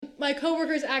My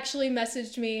coworkers actually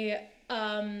messaged me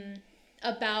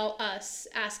about us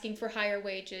asking for higher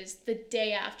wages the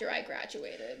day after I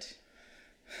graduated,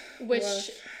 which Woof.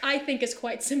 I think is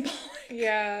quite symbolic.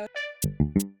 Yeah.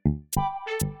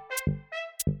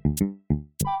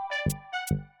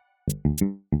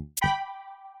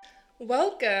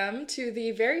 Welcome to the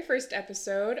very first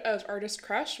episode of Artist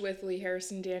Crush with Lee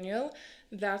Harrison Daniel.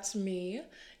 That's me.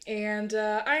 And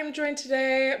I am joined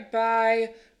today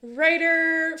by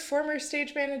writer, former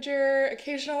stage manager,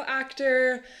 occasional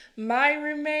actor, my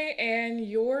roommate, and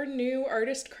your new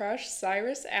artist crush,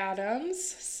 Cyrus Adams.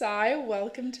 Cy,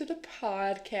 welcome to the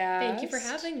podcast. Thank you for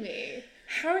having me.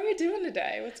 How are you doing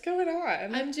today? What's going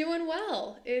on? I'm doing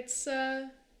well. It's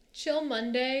chill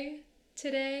Monday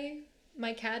today.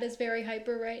 My cat is very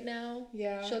hyper right now.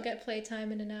 Yeah. She'll get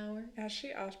playtime in an hour. As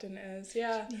she often is,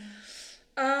 yeah.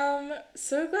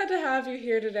 So glad to have you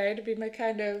here today to be my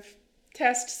kind of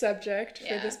test subject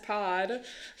for this pod.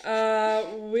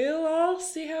 We'll all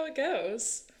see how it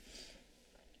goes.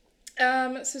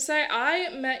 So Sai, I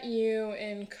met you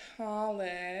in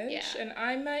college, and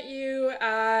I met you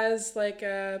as like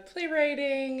a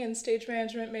playwriting and stage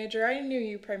management major. I knew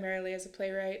you primarily as a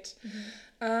playwright.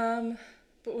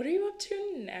 But what are you up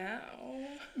to now?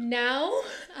 Now,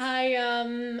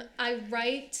 I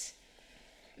write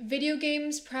video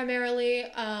games primarily,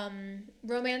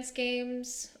 romance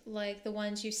games, like the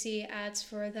ones you see ads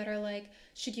for that are like,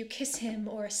 should you kiss him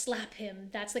or slap him?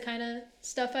 That's the kind of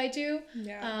stuff I do.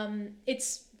 Yeah.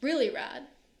 It's really rad.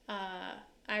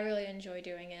 I really enjoy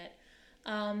doing it.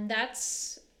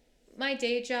 That's my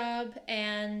day job,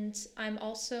 and I'm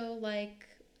also like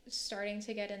starting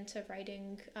to get into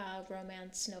writing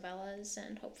romance novellas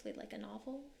and hopefully like a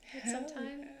novel at some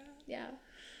time. Yeah.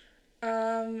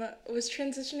 Was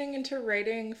transitioning into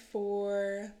writing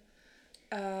for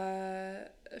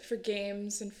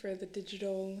games and for the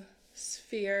digital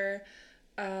sphere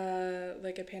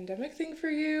like a pandemic thing for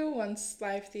you once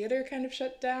live theater kind of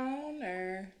shut down,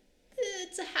 or?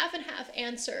 It's a half and half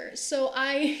answer. So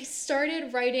I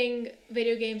started writing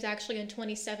video games actually in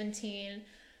 2017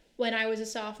 when I was a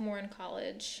sophomore in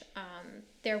college.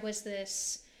 There was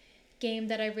this game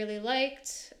that I really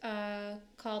liked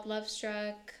called Love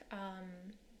Struck,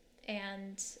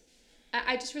 and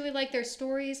I just really liked their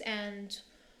stories, and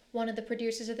one of the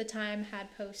producers at the time had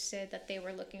posted that they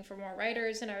were looking for more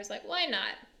writers, and I was like, why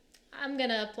not? I'm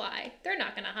gonna apply. They're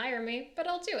not gonna hire me, but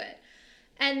I'll do it.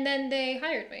 And then they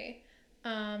hired me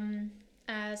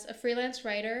as a freelance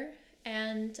writer,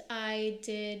 and I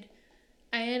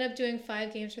ended up doing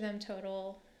 5 games for them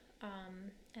total,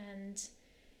 and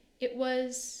it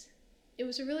was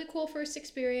a really cool first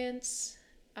experience.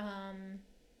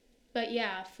 But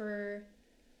yeah, for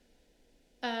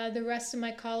the rest of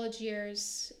my college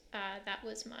years, that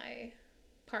was my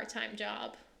part-time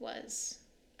job, was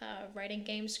writing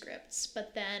game scripts.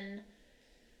 But then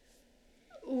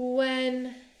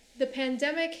when the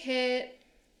pandemic hit,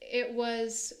 it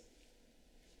was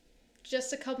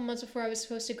just a couple months before I was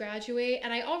supposed to graduate,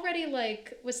 and I already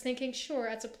like was thinking, sure,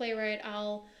 as a playwright,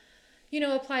 I'll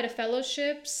apply to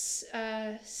fellowships,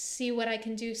 see what I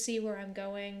can do, see where I'm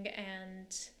going,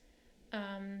 and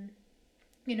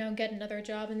get another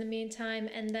job in the meantime.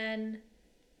 And then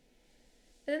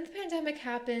the pandemic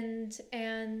happened,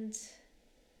 and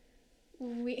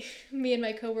me and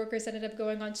my coworkers ended up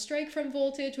going on strike from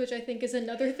Voltage, which I think is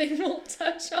another thing we'll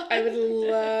touch on. I would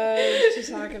love to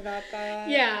talk about that.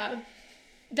 Yeah,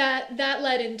 that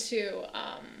led into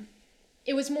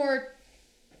it was more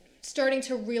starting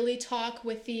to really talk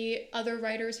with the other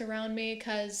writers around me,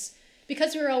 because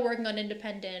we were all working on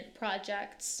independent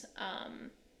projects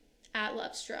at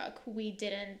Love Struck. We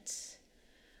didn't.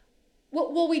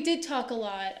 Well, we did talk a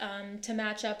lot to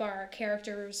match up our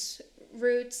characters'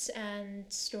 roots and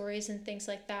stories and things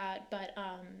like that, but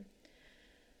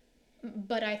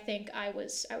I think I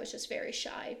was just very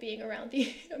shy being around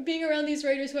these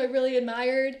writers who I really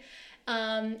admired,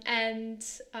 and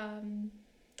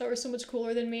that were so much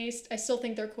cooler than me. I still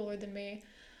think they're cooler than me,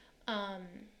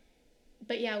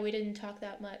 but yeah, we didn't talk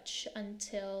that much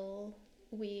until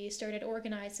we started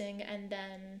organizing, and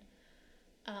then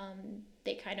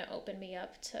they kind of opened me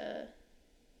up to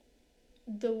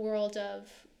the world of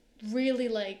really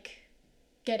like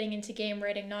getting into game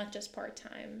writing, not just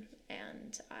part-time,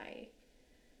 and I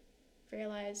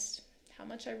realized how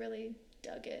much I really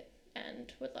dug it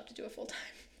and would love to do it full-time.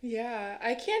 Yeah,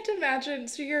 I can't imagine.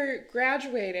 So you're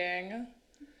graduating,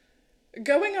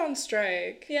 going on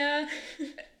strike. Yeah.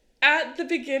 At the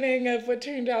beginning of what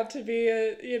turned out to be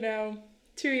a,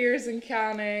 2 years and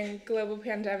counting global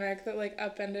pandemic that like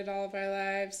upended all of our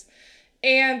lives,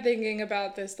 and thinking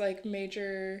about this like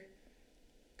major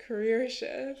career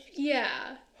shift.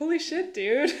 Yeah. Holy shit,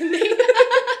 dude.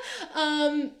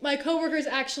 My coworkers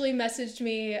actually messaged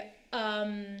me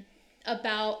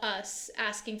about us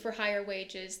asking for higher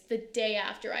wages the day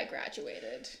after I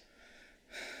graduated,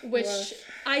 which Woof.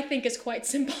 I think is quite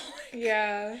symbolic.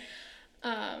 Yeah.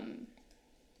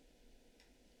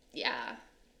 Yeah.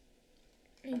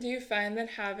 Do you find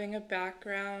that having a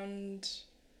background,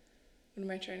 what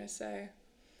am I trying to say?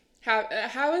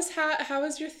 How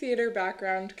is your theater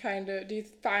background kind of, do you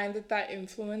find that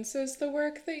influences the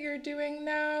work that you're doing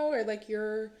now, or like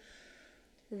your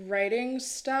writing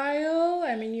style?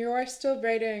 I mean, you are still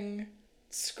writing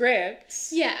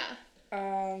scripts. Yeah.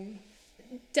 Um,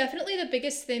 Definitely the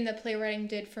biggest thing that playwriting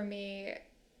did for me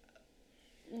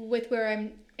with where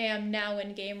am now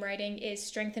in game writing is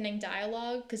strengthening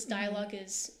dialogue, because dialogue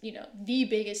is, the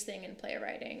biggest thing in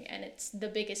playwriting, and it's the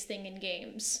biggest thing in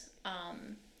games.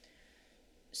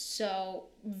 So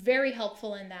very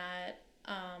helpful in that.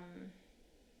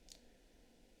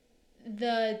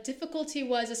 The difficulty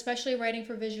was especially writing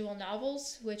for visual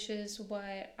novels, which is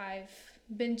what I've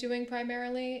been doing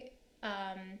primarily.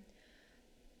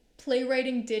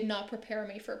 Playwriting did not prepare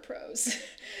me for prose.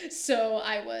 So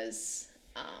I was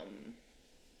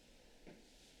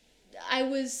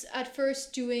at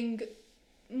first doing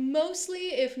mostly,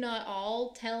 if not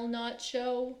all, tell not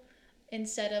show,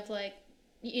 instead of like,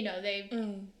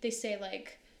 they say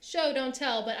like show don't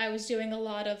tell, but I was doing a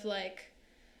lot of like,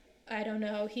 I don't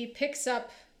know, he picks up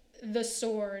the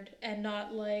sword, and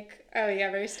not like, oh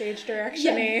yeah, very stage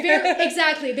direction-y.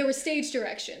 exactly, there were stage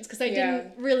directions because I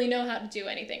didn't really know how to do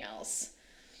anything else.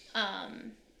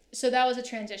 So that was a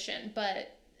transition,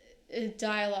 but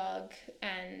dialogue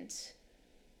and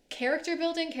character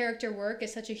building, character work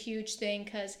is such a huge thing,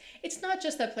 because it's not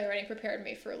just that playwriting prepared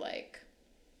me for like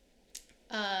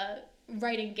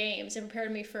writing games. It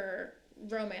prepared me for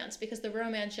romance, because the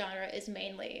romance genre is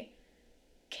mainly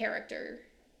character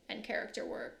and character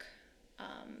work,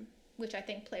 which I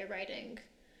think playwriting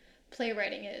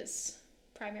is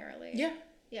primarily. Yeah.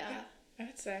 I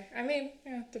would say. I mean,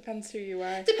 depends who you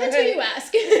are. Depends who you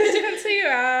ask. Depends who you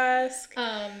ask.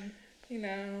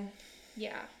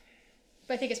 Yeah.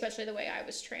 But I think especially the way I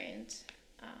was trained,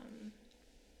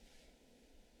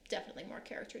 definitely more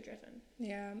character driven.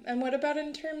 Yeah. And what about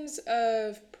in terms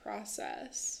of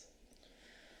process?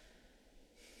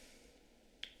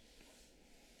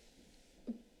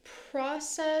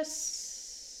 Process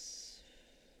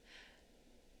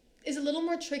is a little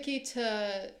more tricky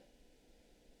to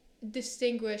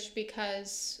distinguish,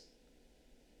 because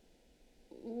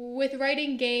with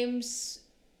writing games,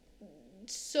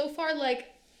 so far,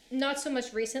 like, not so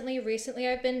much recently. Recently,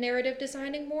 I've been narrative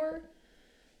designing more.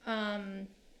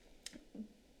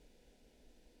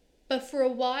 But for a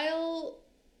while,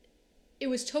 it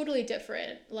was totally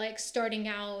different, like starting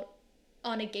out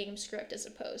on a game script as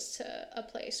opposed to a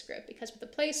play script. Because with a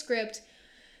play script,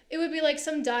 it would be like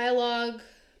some dialogue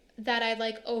that I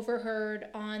like overheard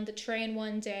on the train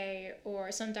one day,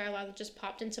 or some dialogue that just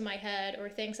popped into my head, or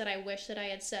things that I wish that I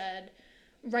had said.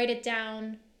 Write it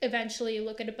down, eventually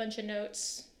look at a bunch of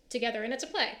notes together, and it's a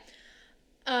play.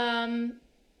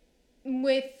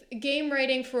 With game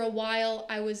writing, for a while,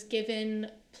 I was given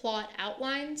plot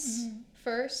outlines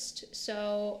first,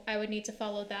 so I would need to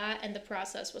follow that, and the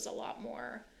process was a lot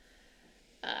more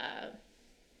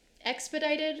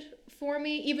expedited for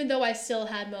me, even though I still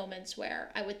had moments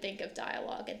where I would think of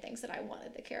dialogue and things that I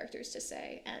wanted the characters to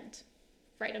say and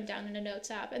write them down in a notes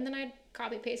app, and then I'd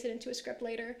copy paste it into a script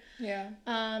later. Yeah.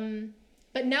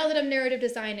 But now that I'm narrative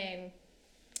designing,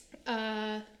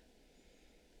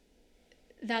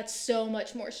 that's so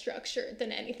much more structured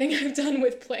than anything I've done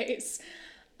with plays.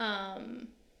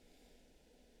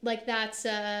 Like that's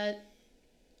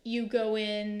you go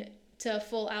in to a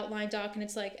full outline doc, and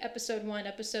it's like episode 1,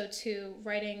 episode 2,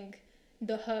 writing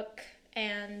the hook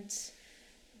and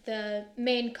the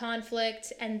main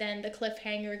conflict, and then the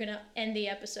cliffhanger you're gonna end the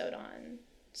episode on.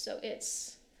 So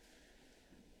it's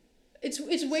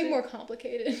way more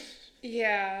complicated.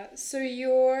 Yeah. So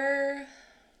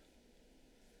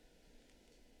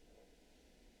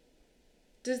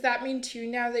does that mean too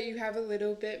now that you have a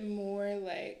little bit more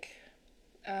like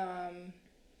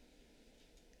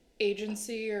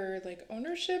agency or like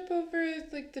ownership over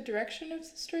like the direction of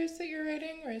the stories that you're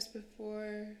writing, whereas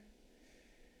before,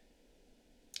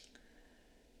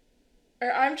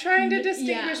 or I'm trying to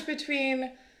distinguish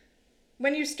between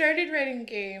when you started writing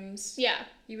games,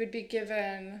 you would be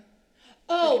given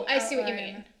I see what you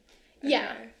mean. Okay.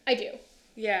 Yeah, I do.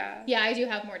 Yeah, I do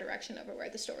have more direction over where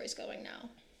the story's going now.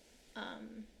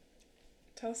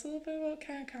 Tell us a little bit about what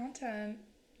kind of content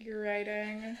your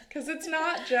writing? Because it's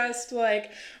not just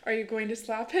like, are you going to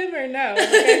slap him or no? Like,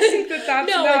 I think that that's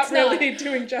No, not it's really not.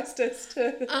 doing justice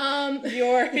to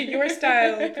your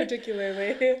style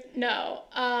particularly. No.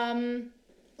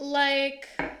 Like,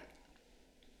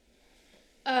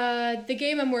 the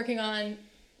game I'm working on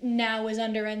now is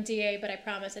under NDA, but I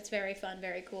promise it's very fun,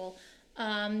 very cool.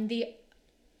 The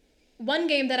one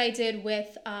game that I did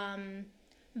with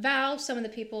Vow, some of the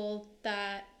people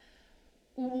that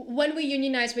when we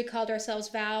unionized, we called ourselves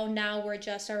Vow. Now we're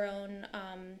just our own,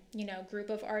 group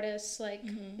of artists, like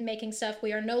making stuff.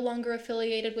 We are no longer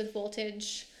affiliated with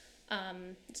Voltage.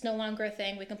 It's no longer a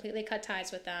thing. We completely cut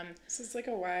ties with them. This is like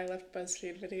a why I left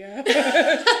BuzzFeed video.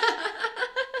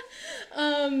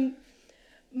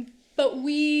 But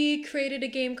we created a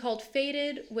game called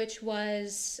Faded, which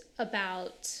was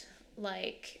about,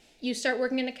 like, you start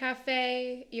working in a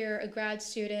cafe, you're a grad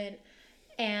student,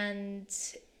 and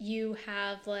you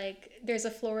have, like, there's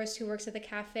a florist who works at the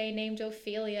cafe named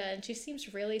Ophelia, and she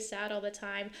seems really sad all the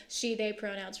time. She, they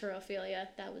pronouns for Ophelia.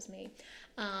 That was me.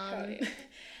 Yeah.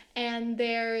 And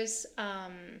there's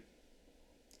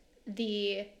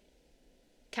the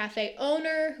cafe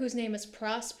owner whose name is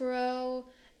Prospero,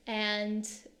 and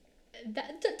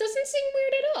that doesn't seem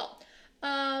weird at all.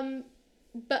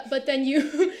 But then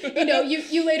you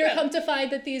you later come to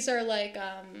find that these are like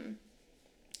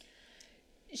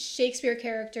Shakespeare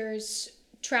characters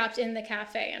trapped in the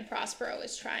cafe, and Prospero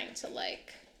is trying to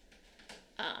like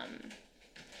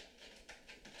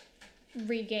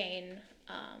regain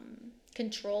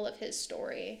control of his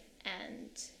story and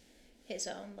his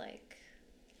own like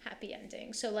happy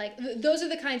ending. So like those are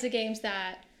the kinds of games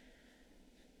that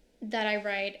I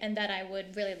write and that I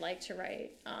would really like to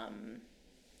write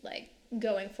like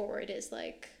going forward, is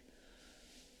like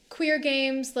queer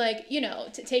games, like, you know,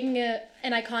 taking an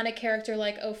iconic character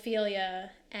like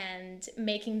Ophelia and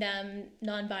making them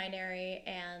non-binary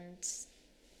and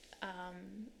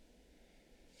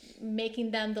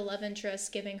making them the love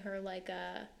interest, giving her like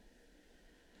a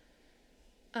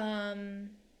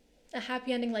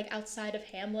happy ending, like outside of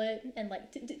Hamlet, and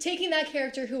like taking that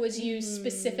character who was used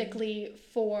specifically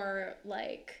for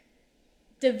like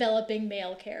developing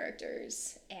male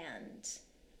characters and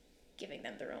giving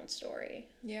them their own story.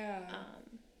 Yeah.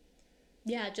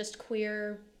 Just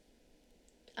queer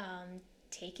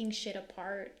taking shit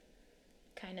apart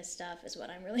kind of stuff is what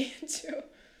I'm really into.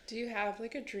 Do you have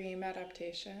like a dream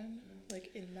adaptation, like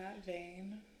in that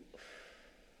vein?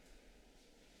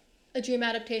 A dream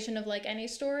adaptation of like any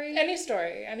story? Any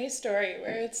story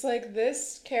where it's like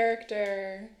this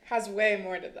character has way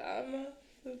more to them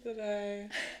than I...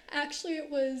 Actually, it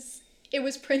was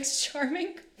Prince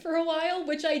Charming for a while,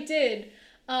 which I did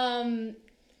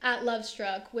at Love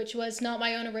Struck, which was not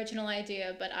my own original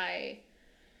idea, but I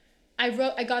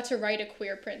got to write a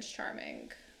queer Prince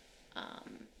Charming,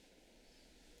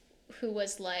 who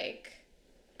was like,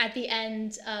 at the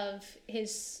end of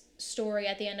his story,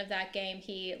 at the end of that game,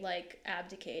 he like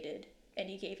abdicated and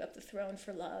he gave up the throne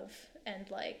for love, and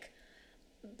like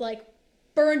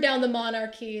burned down the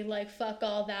monarchy, like fuck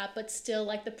all that, but still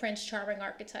like the Prince Charming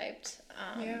archetype.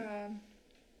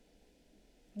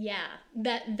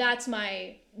 That's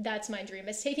my dream,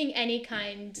 is taking any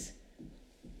kind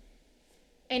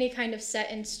of set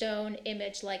in stone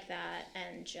image like that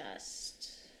and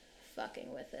just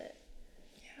fucking with it.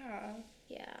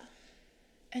 Yeah.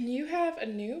 And you have a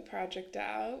new project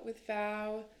out with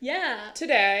Vow. Yeah.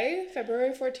 Today,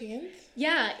 February 14th.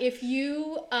 Yeah, if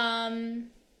you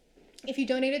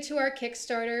donated to our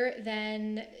Kickstarter,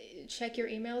 then check your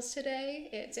emails today.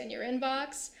 It's in your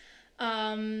inbox.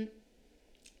 And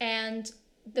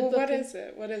the book... What is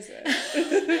it?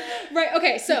 Right,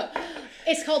 okay, so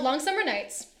it's called Long Summer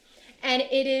Nights, and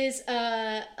it is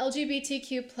a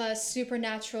LGBTQ plus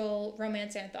supernatural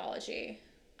romance anthology.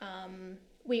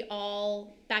 We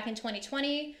all, back in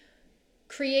 2020,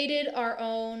 created our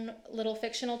own little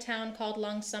fictional town called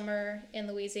Long Summer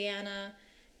in Louisiana,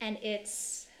 and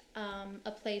it's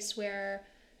a place where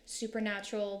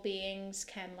supernatural beings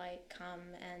can like come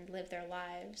and live their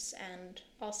lives, and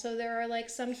also there are like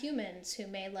some humans who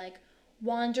may like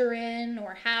wander in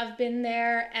or have been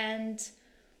there and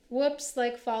whoops,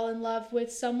 like fall in love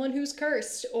with someone who's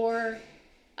cursed, or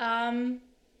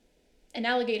an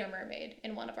alligator mermaid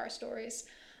in one of our stories.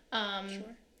 Sure.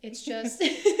 It's just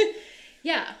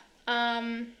yeah.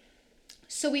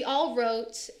 So we all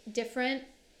wrote different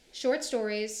short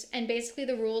stories, and basically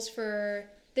the rules for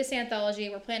this anthology,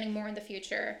 we're planning more in the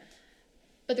future,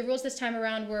 but the rules this time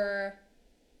around were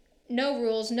no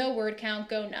rules, no word count,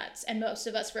 go nuts, and most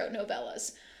of us wrote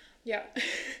novellas. Yeah.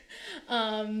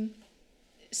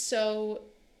 So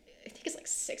I think it's like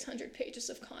 600 pages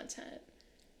of content.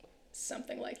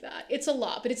 something like that. It's a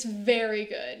lot, but it's very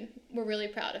good. We're really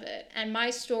proud of it. And my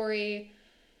story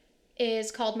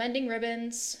is called Mending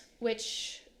Ribbons,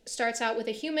 which starts out with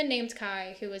a human named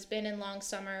Kai who has been in Long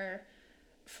Summer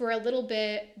for a little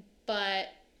bit, but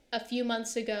a few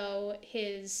months ago,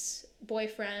 his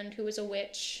boyfriend, who was a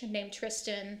witch named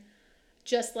Tristan,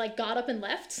 just like got up and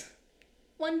left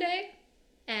one day,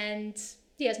 and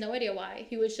he has no idea why.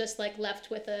 He was just like left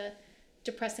with a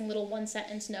depressing little one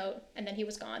sentence note, and then he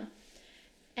was gone.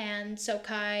 And so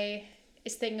Kai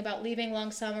is thinking about leaving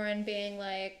Long Summer and being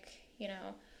like, you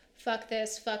know, fuck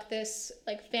this,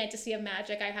 like fantasy of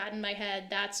magic I had in my head,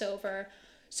 that's over.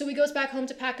 So he goes back home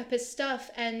to pack up his stuff,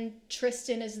 and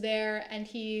Tristan is there, and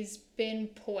he's been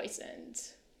poisoned.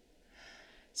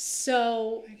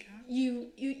 So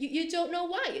you don't know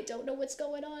why. You don't know what's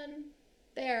going on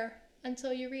there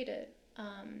until you read it.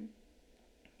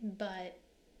 But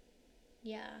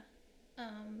yeah,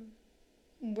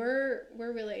 we're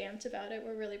really amped about it.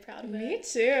 We're really proud of it. Me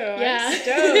too. Yeah.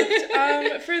 I'm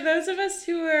stoked. For those of us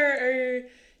who are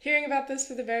hearing about this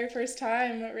for the very first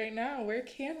time right now, where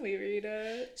can we read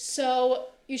it? So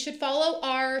you should follow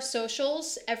our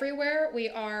socials everywhere. We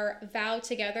are Vow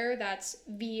Together. That's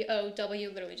VOW,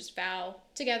 literally just Vow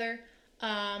Together.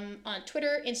 On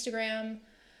Twitter, Instagram.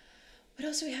 What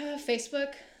else do we have?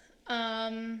 Facebook.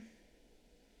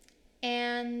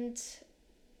 And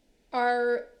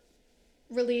our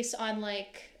release on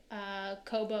like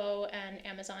Kobo and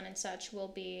Amazon and such will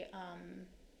be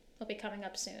coming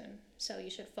up soon. So you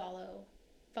should follow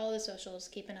the socials,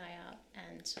 keep an eye out,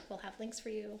 and we'll have links for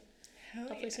you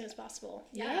hopefully as soon as possible.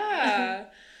 Yeah.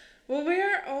 Well, we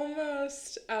are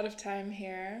almost out of time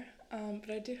here, but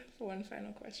I do have one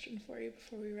final question for you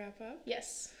before we wrap up.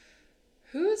 Yes.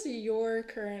 Who's your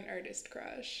current artist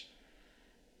crush?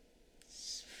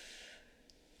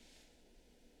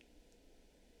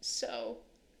 So,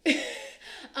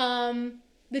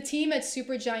 the team at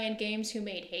Supergiant Games who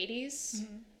made Hades,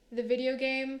 the video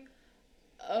game.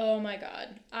 Oh my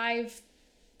god, I've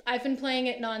been playing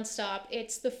it nonstop.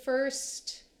 It's the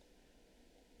first,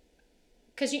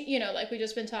 because you know, like we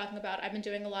just been talking about, I've been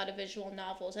doing a lot of visual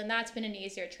novels, and that's been an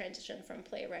easier transition from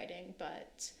playwriting.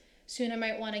 But soon I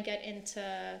might want to get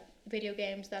into video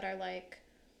games that are like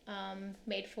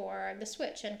made for the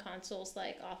Switch and consoles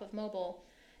like off of mobile.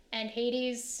 And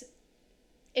Hades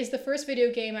is the first video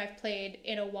game I've played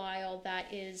in a while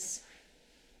that is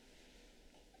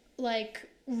like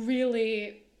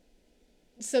really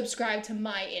subscribed to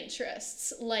my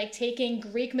interests, like taking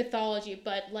Greek mythology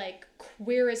but like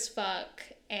queer as fuck,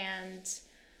 and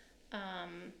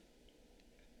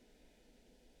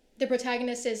the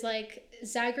protagonist is like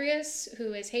Zagreus,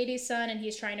 who is Hades' son, and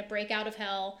he's trying to break out of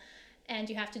hell, and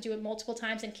you have to do it multiple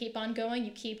times and keep on going.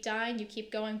 You keep dying, you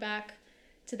keep going back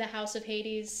to the house of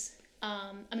Hades.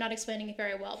 I'm not explaining it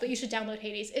very well, but you should download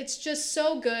Hades. It's just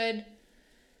so good,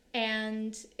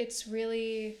 and it's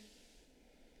really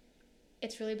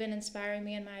been inspiring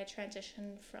me in my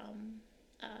transition from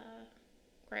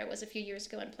where I was a few years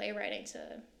ago in playwriting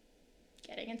to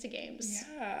getting into games.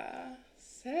 Yeah,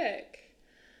 sick.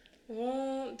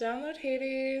 Well, download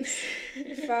Hades,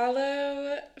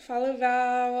 follow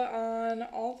Val on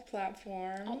all the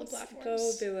platforms. All the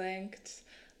platforms. They'll be linked.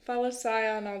 Follow Sai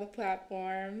on all the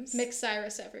platforms. Mix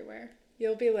Cyrus everywhere.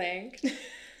 You'll be linked.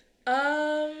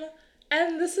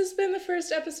 And this has been the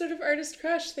first episode of Artist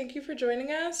Crush. Thank you for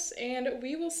joining us, and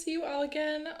we will see you all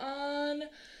again on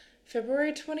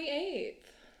February 28th.